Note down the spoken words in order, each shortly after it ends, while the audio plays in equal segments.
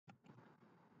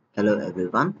Hello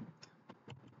everyone.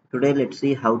 Today let's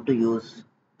see how to use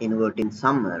inverting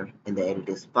summer in the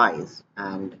LTspice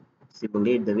and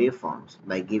simulate the waveforms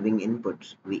by giving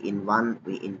inputs V in 1,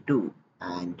 V in 2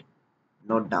 and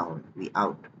note down V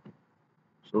out.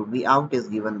 So V out is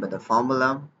given by the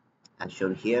formula as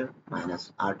shown here,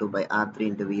 minus R2 by R3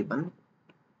 into V1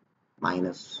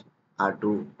 minus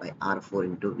R2 by R4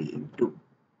 into V in 2.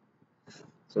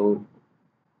 So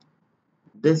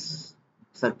this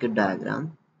circuit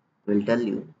diagram will tell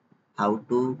you how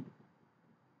to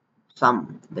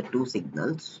sum the two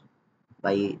signals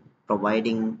by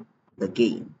providing the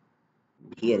gain.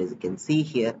 Here, as you can see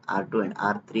here, R2 and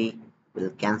R3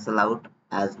 will cancel out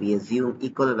as we assume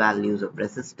equal values of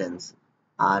resistance.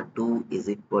 R2 is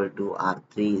equal to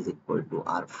R3 is equal to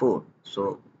R4.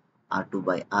 So R2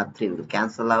 by R3 will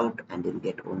cancel out and you'll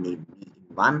get only V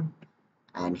in 1.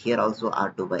 And here also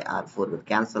R2 by R4 will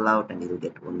cancel out and you'll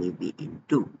get only V in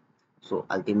 2. So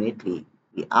ultimately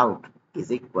V out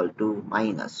is equal to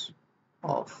minus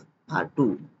of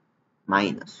R2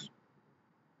 minus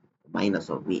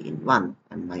of V in 1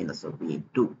 and minus of V in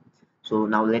 2. So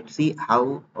now let's see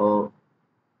how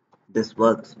this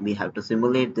works. We have to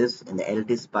simulate this in the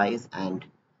LTspice and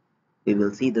we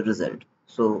will see the result.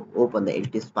 So open the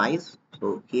LTspice.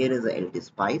 So here is the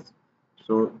LTspice.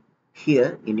 So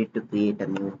here you need to create a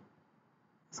new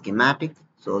schematic.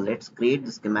 So let's create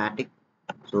the schematic.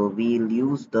 So we'll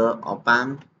use the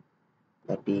OPAMP,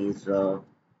 that is you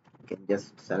can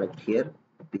just select here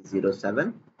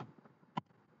OP07.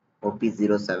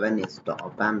 OP07 is the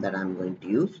OPAMP that I'm going to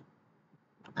use,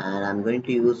 and I'm going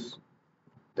to use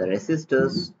the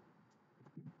resistors.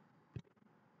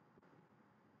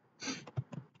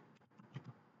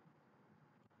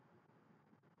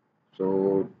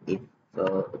 So if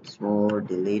it's more,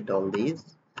 delete all these,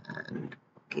 and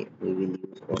okay, we will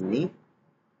use only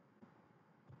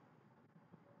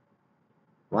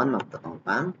one of the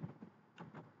OPAMP,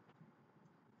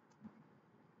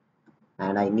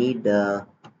 and I need the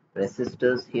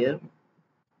resistors here.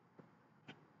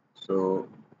 So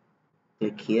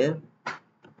click here,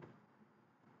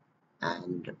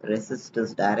 and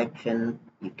resistors direction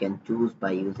you can choose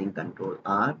by using Control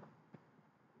R.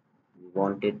 We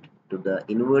want it to the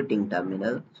inverting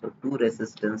terminal, so two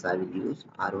resistance I will use,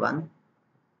 R1,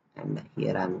 and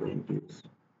here I'm going to use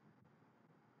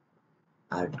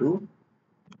R2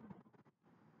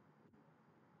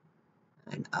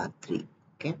 and R3.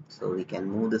 Okay, so we can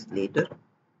move this later.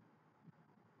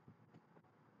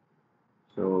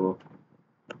 So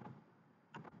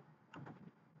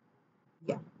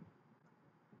yeah,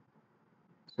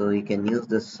 so you can use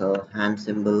this hand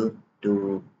symbol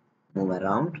to move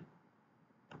around.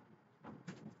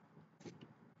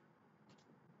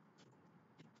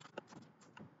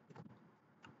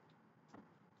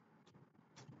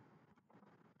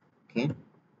 Okay,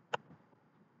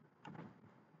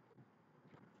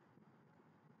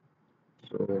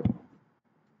 so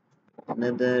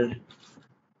another,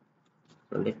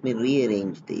 so let me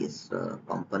rearrange these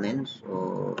components.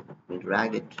 So let me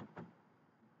drag it.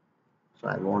 So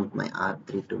I want my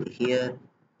R3 to be here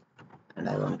and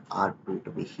I want R2 to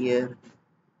be here.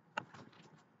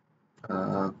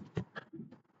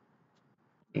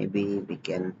 Maybe we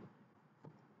can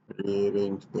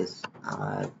rearrange this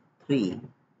R3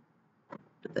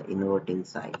 to the inverting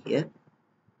side here.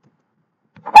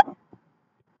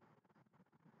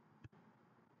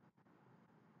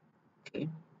 Okay,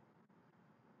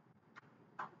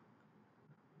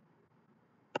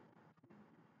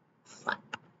 fine.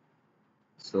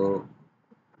 So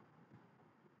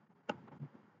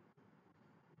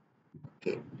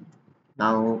okay,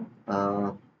 now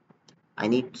I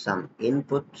need some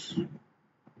inputs,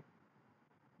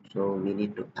 so we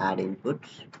need to add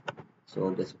inputs.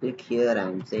 So just click here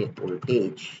and say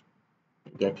voltage,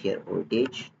 get here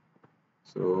voltage.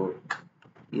 So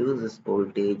use this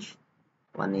voltage.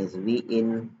 One is V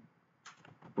in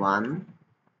 1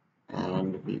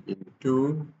 and V in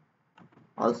 2.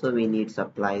 Also we need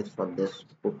supplies for this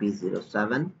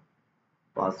OP07,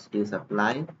 positive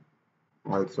supply,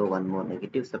 also one more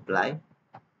negative supply.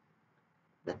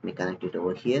 Let me connect it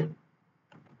over here.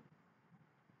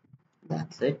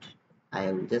 That's it. I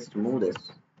will just move this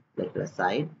little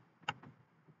aside.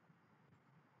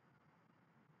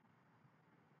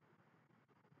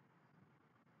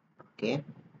 Okay,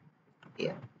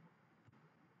 here.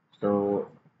 So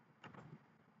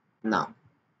now,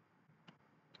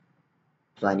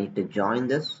 so I need to join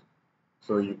this.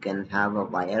 So you can have a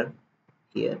wire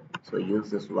here. So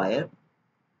use this wire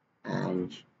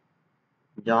and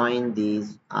join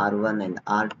these R1 and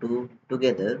R2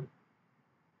 together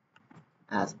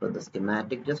as per the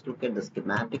schematic. Just look at the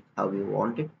schematic how you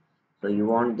want it. So you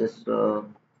want this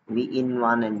V in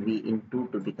 1 and V in 2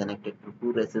 to be connected to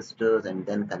two resistors and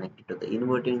then connected to the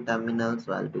inverting terminal.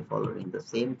 So I'll be following the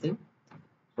same thing.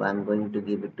 So I'm going to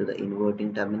give it to the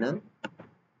inverting terminal,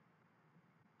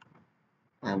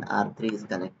 and R3 is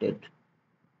connected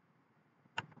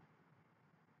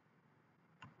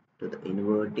to the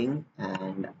inverting,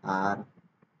 and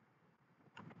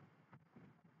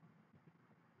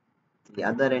the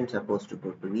other end supposed to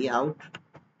go to V out,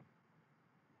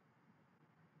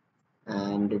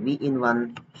 and V in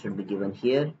 1 should be given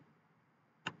here,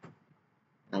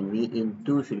 and V in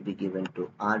 2 should be given to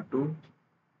R2,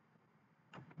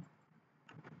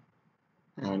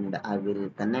 and I will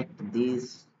connect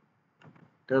these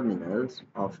terminals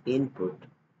of input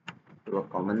to a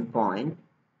common point,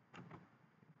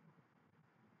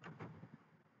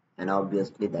 and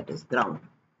obviously that is ground.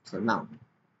 So now,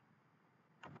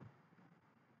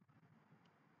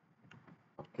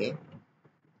 okay,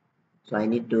 so I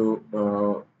need to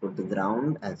put the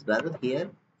ground as well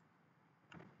here.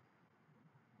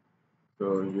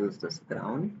 So use this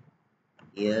ground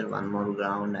here, one more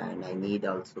ground, and I need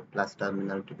also plus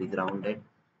terminal to be grounded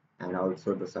and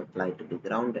also the supply to be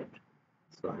grounded.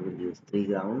 So I will use 3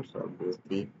 grounds. So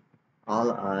obviously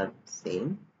all are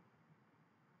same.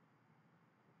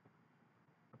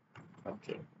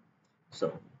 Okay,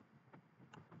 so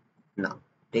now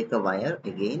take a wire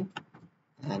again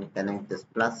and connect this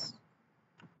plus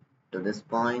to this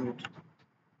point,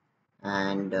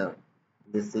 and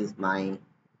this is my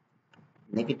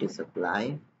negative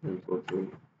supply, will go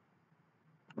to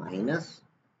minus,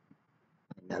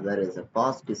 and other is a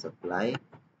positive supply.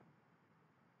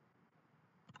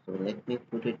 So let me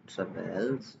put it somewhere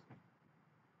else.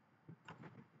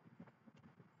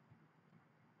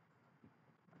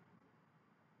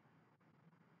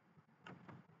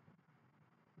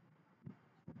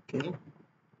 Okay,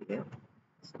 here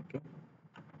it's okay.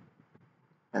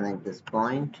 Connect this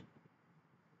point,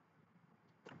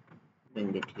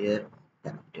 bring it here,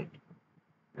 connect it.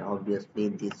 Now obviously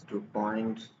these 2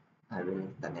 points I will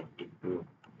connect it to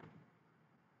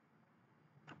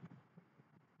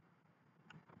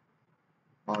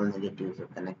all negatives are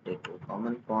connected to a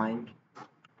common point.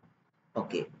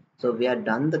 Okay, so we are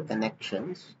done the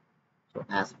connections. So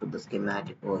as per the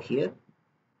schematic over here,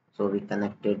 so we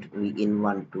connected V in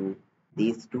 1 to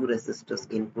these two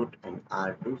resistors input and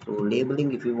R2. So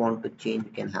labeling, if you want to change,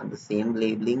 you can have the same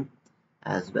labeling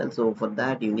as well. So for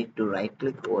that you need to right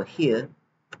click over here,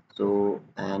 so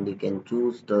and you can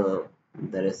choose the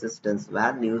resistance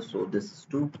value. So this is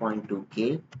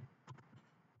 2.2k,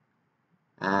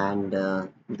 and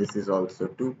this is also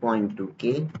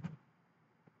 2.2k,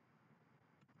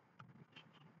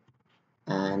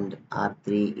 and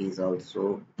R3 is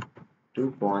also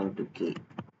 2.2k.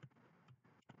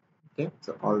 Okay,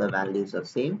 so all the values are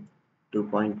same,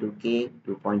 2.2k,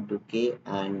 2.2k,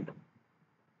 and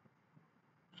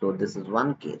so this is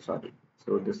 1k, sorry,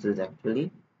 so this is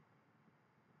actually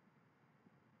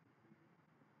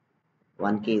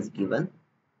 1k is given.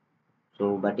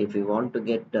 So but if you want to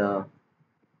get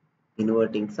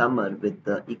inverting summer with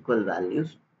the equal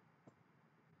values,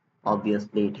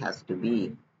 obviously it has to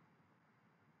be,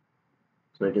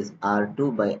 so it is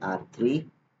R2 by R3,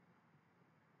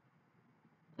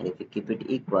 and if you keep it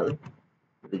equal,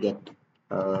 we get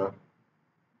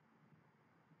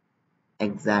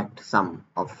exact sum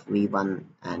of V1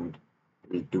 and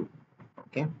V2.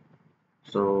 Okay,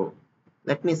 so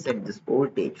let me set this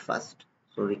voltage first,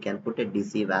 so we can put a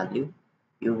DC value.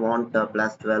 You want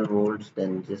plus 12 volts,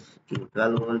 then just give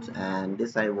 12 volts, and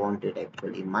this I want it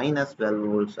actually minus 12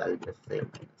 volts. I'll just say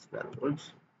minus 12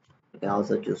 volts. You can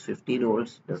also choose 15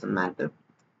 volts, doesn't matter.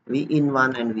 V in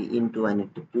 1 and V in 2 I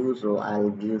need to do, so I'll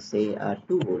give say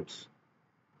 2 volts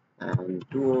and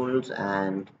 2 volts,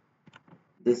 and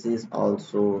this is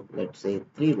also, let's say,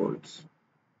 3 volts.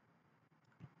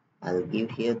 I'll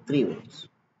give here 3 volts.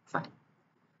 Fine.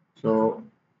 So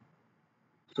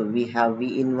we have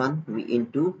V in 1, V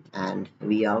in 2, and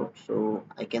V out. So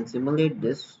I can simulate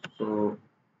this. So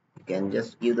you can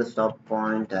just give the stop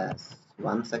point as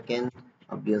 1 second.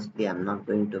 Obviously I'm not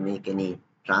going to make any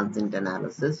transient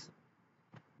analysis.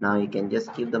 Now you can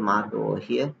just keep the mark over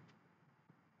here.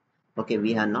 Okay,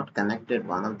 we have not connected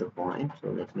one of the points, so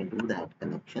let me do that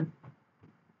connection.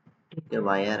 Take a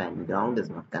wire, and ground is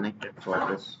not connected for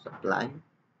this supply.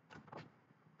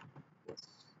 Yes,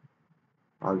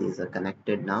 all these are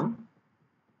connected now.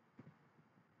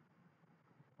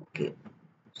 Okay,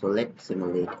 so let's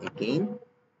simulate again.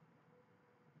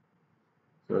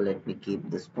 So let me keep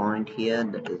this point here,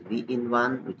 that is V in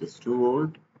 1, which is 2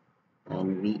 volt,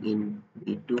 and V in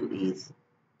V2 is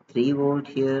 3 volt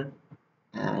here,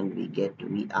 and we get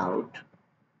V out.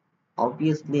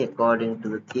 Obviously, according to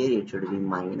the theory, it should be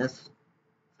minus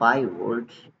 5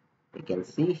 volts. We can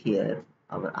see here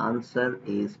our answer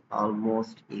is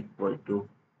almost equal to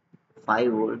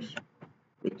 5 volts,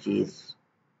 which is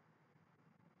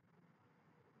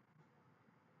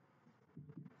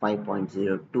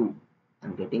 5.02.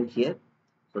 I'm getting here.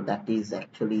 So that is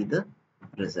actually the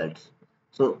results.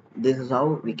 So this is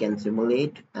how we can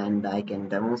simulate, and I can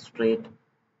demonstrate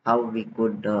how we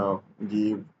could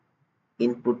give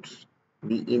inputs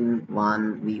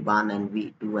V1, V1 and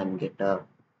V2 and get a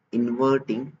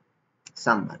inverting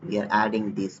sum. We are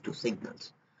adding these two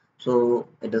signals. So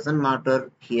it doesn't matter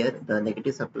here, the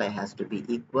negative supply has to be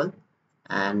equal,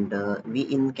 and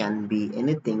Vin can be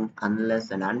anything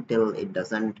unless and until it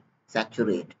doesn't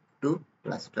saturate to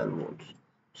plus 12 volts.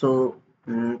 So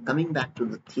coming back to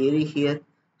the theory here,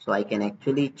 so I can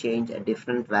actually change a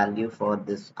different value for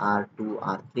this R2,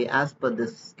 R3. As per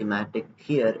this schematic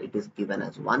here, it is given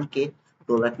as 1K.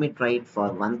 So let me try it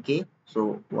for 1K.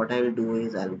 So what I will do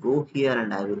is I'll go here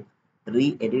and I will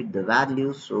re-edit the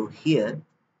values. So here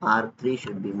R3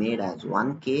 should be made as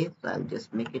 1K. So I'll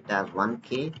just make it as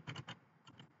 1K.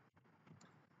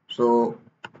 So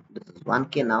this is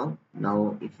 1K now.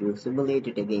 Now if you simulate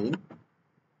it again,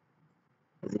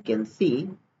 as you can see,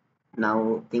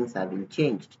 now things have been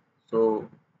changed. So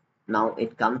now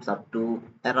it comes up to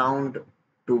around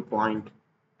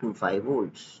 2.25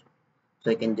 volts.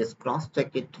 So I can just cross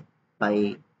check it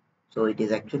by, so it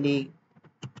is actually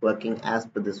working as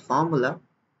per this formula.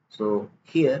 So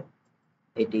here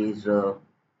it is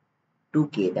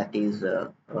 2K, that is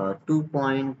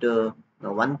 1K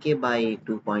by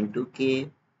 2.2K,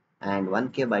 and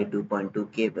 1K by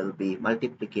 2.2K will be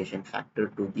multiplication factor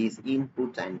to these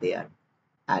inputs and they are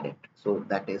added. So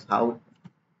that is how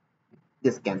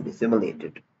this can be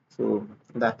simulated. So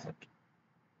that's it.